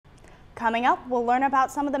Coming up, we'll learn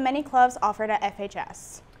about some of the many clubs offered at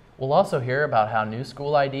FHS. We'll also hear about how new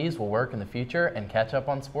school IDs will work in the future and catch up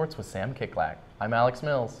on sports with Sam Kicklack. I'm Alex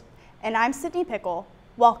Mills. And I'm Sydney Pickle.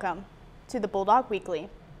 Welcome to the Bulldog Weekly.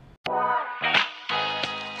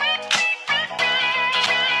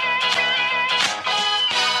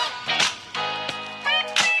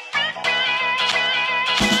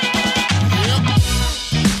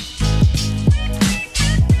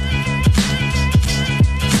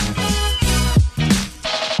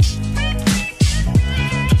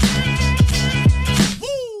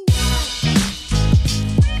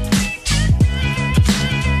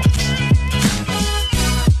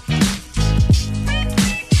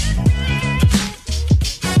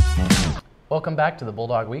 Welcome back to the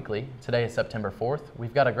Bulldog Weekly. Today is September 4th.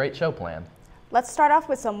 We've got a great show planned. Let's start off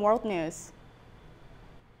with some world news.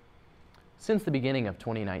 Since the beginning of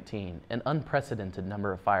 2019, an unprecedented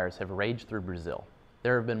number of fires have raged through Brazil.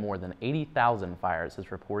 There have been more than 80,000 fires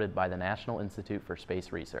as reported by the National Institute for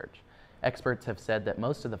Space Research. Experts have said that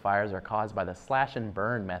most of the fires are caused by the slash and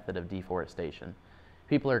burn method of deforestation.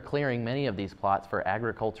 People are clearing many of these plots for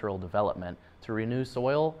agricultural development to renew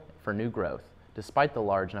soil for new growth. Despite the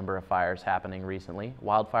large number of fires happening recently,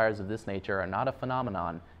 wildfires of this nature are not a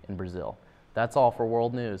phenomenon in Brazil. That's all for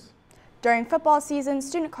World News. During football season,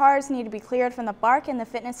 student cars need to be cleared from the Bark and the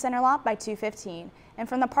Fitness Center lot by 2:15, and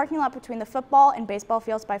from the parking lot between the football and baseball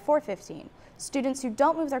fields by 4:15. Students who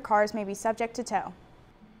don't move their cars may be subject to tow.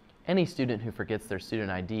 Any student who forgets their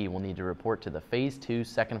student ID will need to report to the Phase 2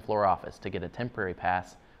 second floor office to get a temporary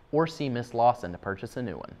pass or see Miss Lawson to purchase a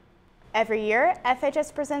new one. Every year,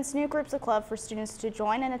 FHS presents new groups of clubs for students to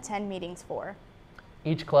join and attend meetings for.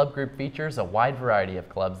 Each club group features a wide variety of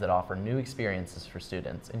clubs that offer new experiences for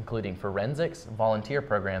students, including forensics, volunteer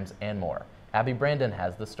programs, and more. Abby Brandon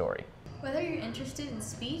has the story. Whether you're interested in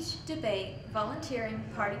speech, debate, volunteering,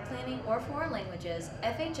 party planning, or foreign languages,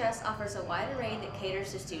 FHS offers a wide array that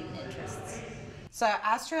caters to student interests. So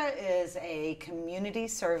Astra is a community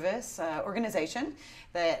service organization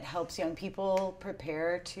that helps young people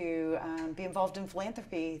prepare to be involved in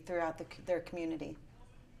philanthropy throughout their community.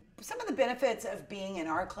 Some of the benefits of being in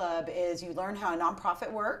our club is you learn how a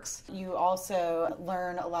nonprofit works. You also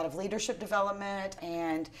learn a lot of leadership development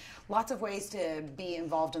and lots of ways to be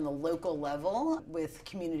involved in the local level with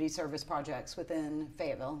community service projects within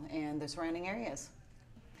Fayetteville and the surrounding areas.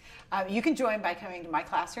 You can join by coming to my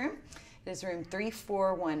classroom. It is room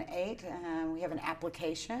 3418. We have an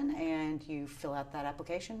application, and you fill out that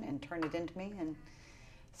application and turn it into me and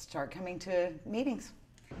start coming to meetings.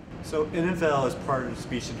 So NFL is part of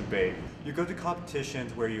speech and debate. You go to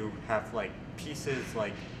competitions where you have like pieces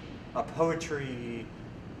like a poetry,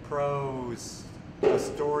 prose, a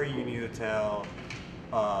story you need to tell,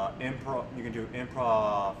 improv. You can do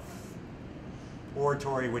improv,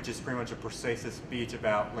 oratory, which is pretty much a persuasive speech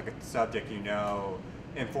about like a subject you know.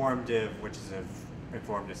 Informative, which is an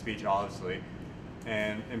informative speech, obviously,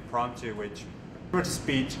 and impromptu, which is pretty much a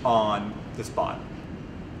speech on the spot.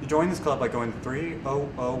 You join this club by going to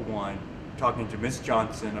 3001, talking to Miss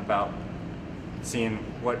Johnson about seeing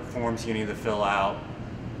what forms you need to fill out,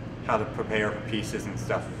 how to prepare for pieces and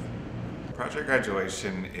stuff. Project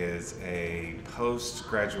Graduation is a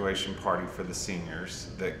post-graduation party for the seniors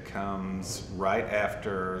that comes right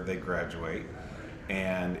after they graduate.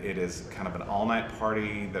 And it is kind of an all-night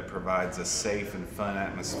party that provides a safe and fun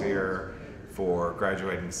atmosphere for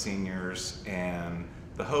graduating seniors, and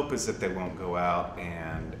the hope is that they won't go out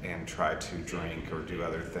and try to drink or do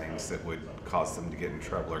other things that would cause them to get in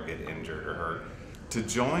trouble or get injured or hurt. To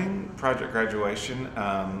join Project Graduation,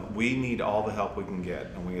 we need all the help we can get,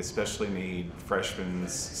 and we especially need freshmen,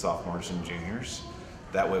 sophomores, and juniors.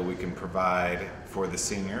 That way we can provide for the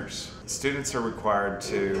seniors. Students are required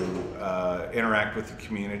to interact with the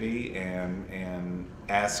community and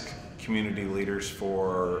ask community leaders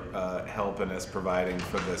for help in us providing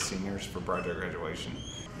for the seniors for Project Graduation.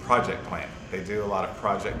 Project plan. They do a lot of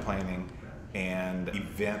project planning and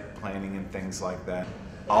event planning and things like that.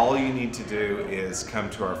 All you need to do is come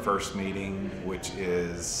to our first meeting, which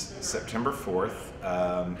is September 4th,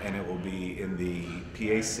 and it will be in the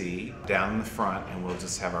PAC down in the front, and we'll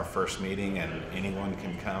just have our first meeting, and anyone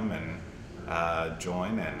can come and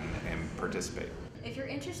join and participate. If you're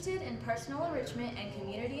interested in personal enrichment and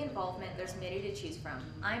community involvement, there's many to choose from.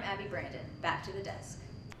 I'm Abby Brandon. Back to the desk.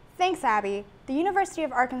 Thanks, Abby. The University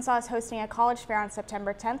of Arkansas is hosting a college fair on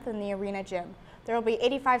September 10th in the Arena Gym. There will be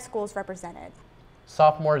 85 schools represented.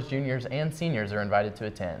 Sophomores, juniors, and seniors are invited to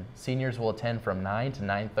attend. Seniors will attend from 9 to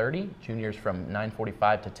 9:30, juniors from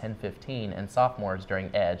 9:45 to 10:15, and sophomores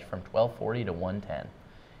during Edge from 12:40 to 1:10.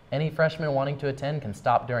 Any freshmen wanting to attend can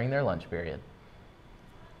stop during their lunch period.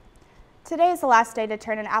 Today is the last day to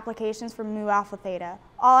turn in applications for Mu Alpha Theta.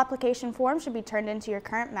 All application forms should be turned in to your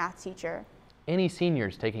current math teacher. Any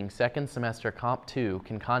seniors taking second semester Comp 2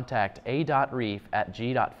 can contact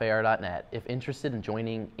a.reef@g.fair.net if interested in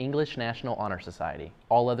joining English National Honor Society.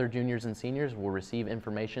 All other juniors and seniors will receive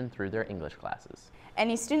information through their English classes.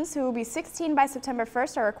 Any students who will be 16 by September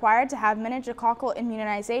 1st are required to have meningococcal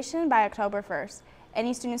immunization by October 1st.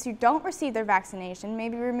 Any students who don't receive their vaccination may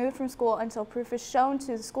be removed from school until proof is shown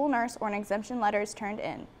to the school nurse or an exemption letter is turned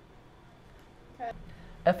in.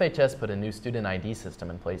 FHS put a new student ID system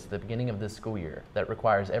in place at the beginning of this school year that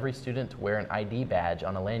requires every student to wear an ID badge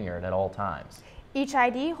on a lanyard at all times. Each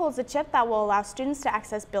ID holds a chip that will allow students to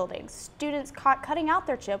access buildings. Students caught cutting out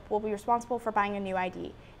their chip will be responsible for buying a new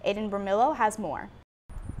ID. Aiden Bramillo has more.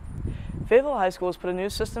 Fayetteville High School has put a new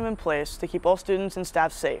system in place to keep all students and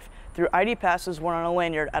staff safe through ID passes worn on a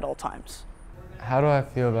lanyard at all times. How do I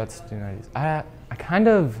feel about student IDs? I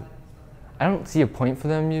don't see a point for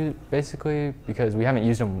them basically, because we haven't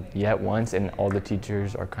used them yet once, and all the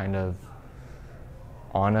teachers are kind of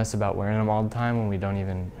on us about wearing them all the time when we don't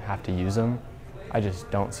even have to use them. I just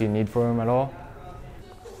don't see a need for them at all.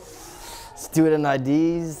 Student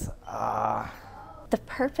IDs, The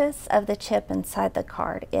purpose of the chip inside the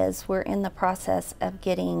card is we're in the process of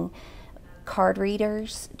getting card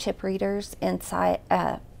readers, chip readers inside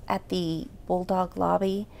at the Bulldog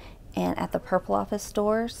lobby and at the Purple office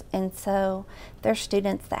stores. And so there's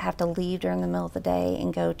students that have to leave during the middle of the day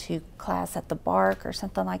and go to class at the Bark or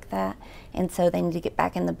something like that. And so they need to get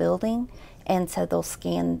back in the building. And so they'll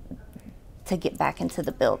scan to get back into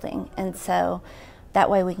the building. And so that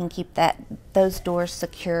way we can keep those doors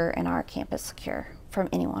secure and our campus secure from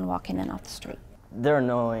anyone walking in off the street. they're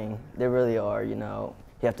annoying. They really are, you know.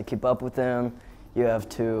 You have to keep up with them. You have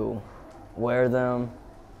to wear them.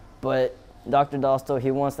 But Dr. Dostal,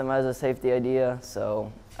 he wants them as a safety idea,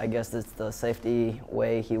 so I guess it's the safety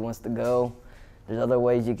way he wants to go. There's other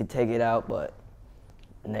ways you could take it out, but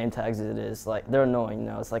name tags it is like, they're annoying, you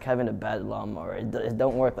know. It's like having a bad lawnmower. It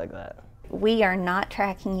don't work like that. We are not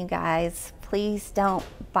tracking you guys. Please don't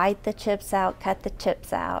bite the chips out, cut the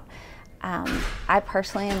chips out. I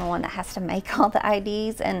personally am the one that has to make all the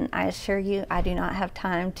IDs, and I assure you I do not have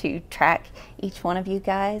time to track each one of you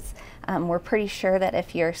guys. We're pretty sure that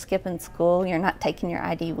if you're skipping school, you're not taking your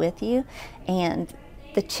ID with you, and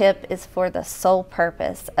the chip is for the sole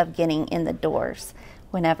purpose of getting in the doors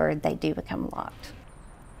whenever they do become locked.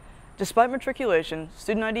 Despite matriculation,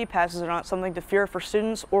 student ID passes are not something to fear for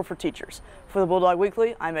students or for teachers. For the Bulldog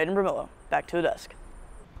Weekly, I'm Aiden Bramillo. Back to the desk.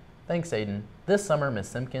 Thanks, Aiden. This summer, Ms.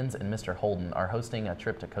 Simpkins and Mr. Holden are hosting a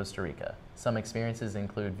trip to Costa Rica. Some experiences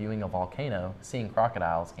include viewing a volcano, seeing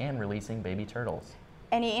crocodiles, and releasing baby turtles.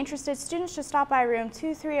 Any interested students should stop by room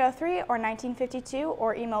 2303 or 1952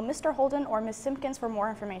 or email Mr. Holden or Ms. Simpkins for more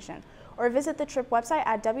information, or visit the trip website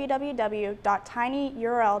at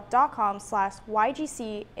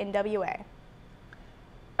www.tinyurl.com/YGCNWA.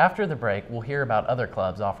 After the break, we'll hear about other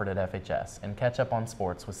clubs offered at FHS and catch up on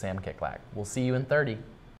sports with Sam Kicklack. We'll see you in 30.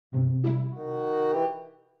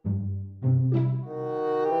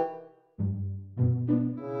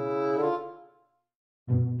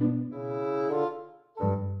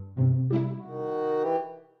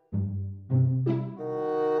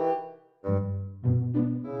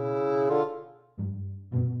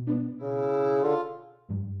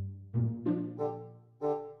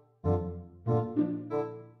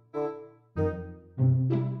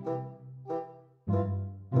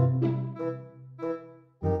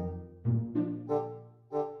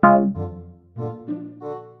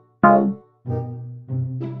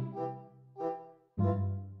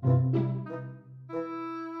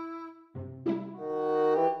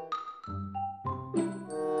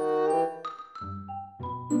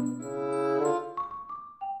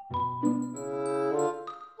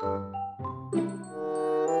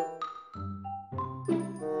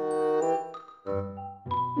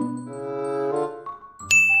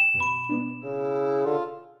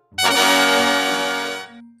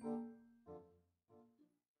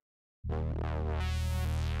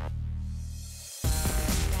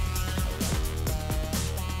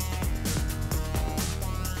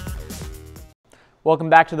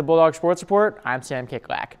 Welcome back to the Bulldog Sports Report. I'm Sam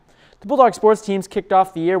Kicklack. The Bulldog sports teams kicked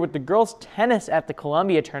off the year with the girls tennis at the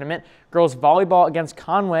Columbia tournament, girls volleyball against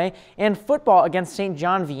Conway, and football against St.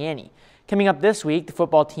 John Vianney. Coming up this week, the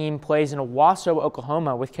football team plays in Owasso,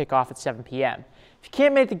 Oklahoma with kickoff at 7 p.m. If you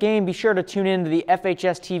can't make the game, be sure to tune in to the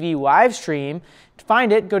FHS TV live stream. To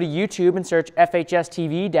find it, go to YouTube and search FHS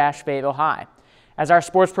TV-Fayetteville High. As our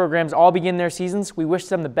sports programs all begin their seasons, we wish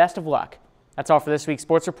them the best of luck. That's all for this week's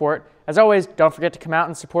Sports Report. As always, don't forget to come out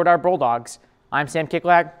and support our Bulldogs. I'm Sam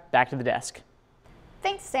Kiklak. Back to the desk.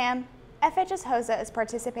 Thanks, Sam. FHS HOSA is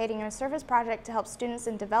participating in a service project to help students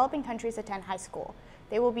in developing countries attend high school.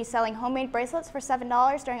 They will be selling homemade bracelets for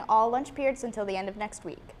 $7 during all lunch periods until the end of next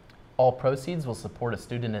week. All proceeds will support a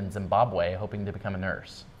student in Zimbabwe hoping to become a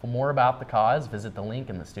nurse. For more about the cause, visit the link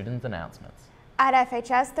in the students' announcements. At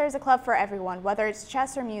FHS, there's a club for everyone, whether it's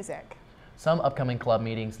chess or music. Some upcoming club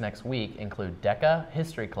meetings next week include DECA,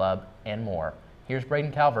 History Club, and more. Here's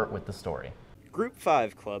Braden Calvert with the story. Group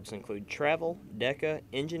 5 clubs include Travel, DECA,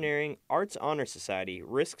 Engineering, Arts Honor Society,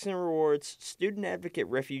 Risks and Rewards, Student Advocate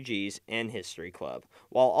Refugees, and History Club.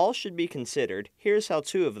 While all should be considered, here's how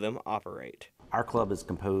 2 of them operate. Our club is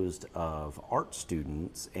composed of art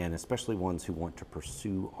students, and especially ones who want to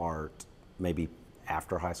pursue art maybe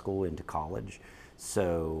after high school into college.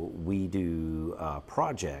 So we do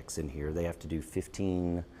projects in here. They have to do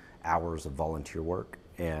 15 hours of volunteer work,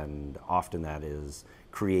 and often that is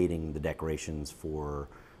creating the decorations for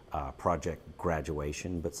project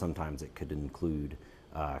graduation, but sometimes it could include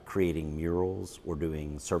creating murals or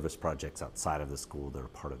doing service projects outside of the school that are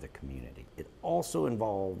part of the community. It also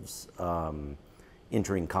involves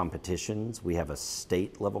entering competitions. We have a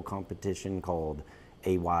state level competition called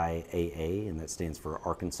AYAA, and that stands for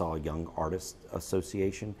Arkansas Young Artists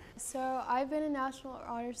Association. So I've been in National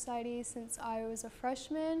Honor Society since I was a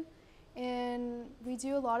freshman, and we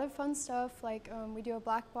do a lot of fun stuff, like we do a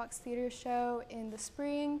black box theater show in the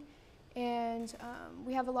spring, and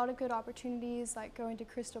we have a lot of good opportunities like going to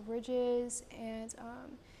Crystal Bridges and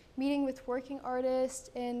meeting with working artists.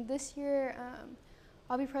 And this year,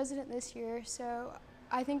 I'll be president this year, so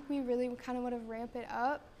I think we really kind of want to ramp it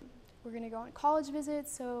up. We're going to go on college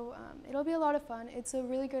visits, so it'll be a lot of fun. It's a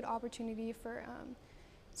really good opportunity for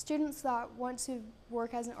students that want to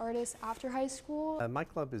work as an artist after high school. My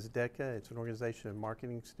club is DECA. It's an organization of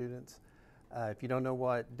marketing students. If you don't know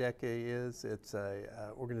what DECA is, it's an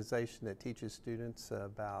organization that teaches students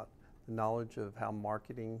about the knowledge of how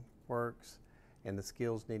marketing works and the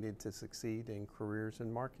skills needed to succeed in careers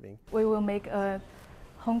in marketing. We will make a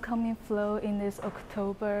homecoming float in this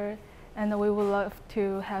October, and we would love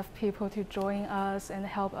to have people to join us and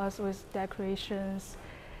help us with decorations,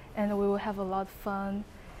 and we will have a lot of fun.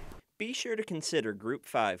 Be sure to consider Group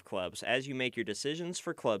 5 clubs as you make your decisions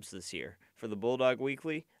for clubs this year. For the Bulldog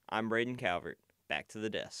Weekly, I'm Braden Calvert. Back to the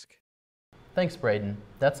desk. Thanks, Braden.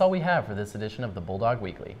 That's all we have for this edition of the Bulldog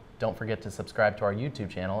Weekly. Don't forget to subscribe to our YouTube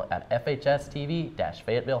channel at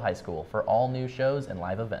FHS-TV-Fayetteville High School for all new shows and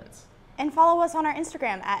live events. And follow us on our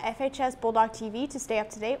Instagram at FHS Bulldog TV to stay up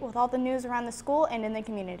to date with all the news around the school and in the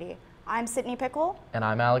community. I'm Sydney Pickle. And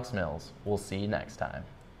I'm Alex Mills. We'll see you next time.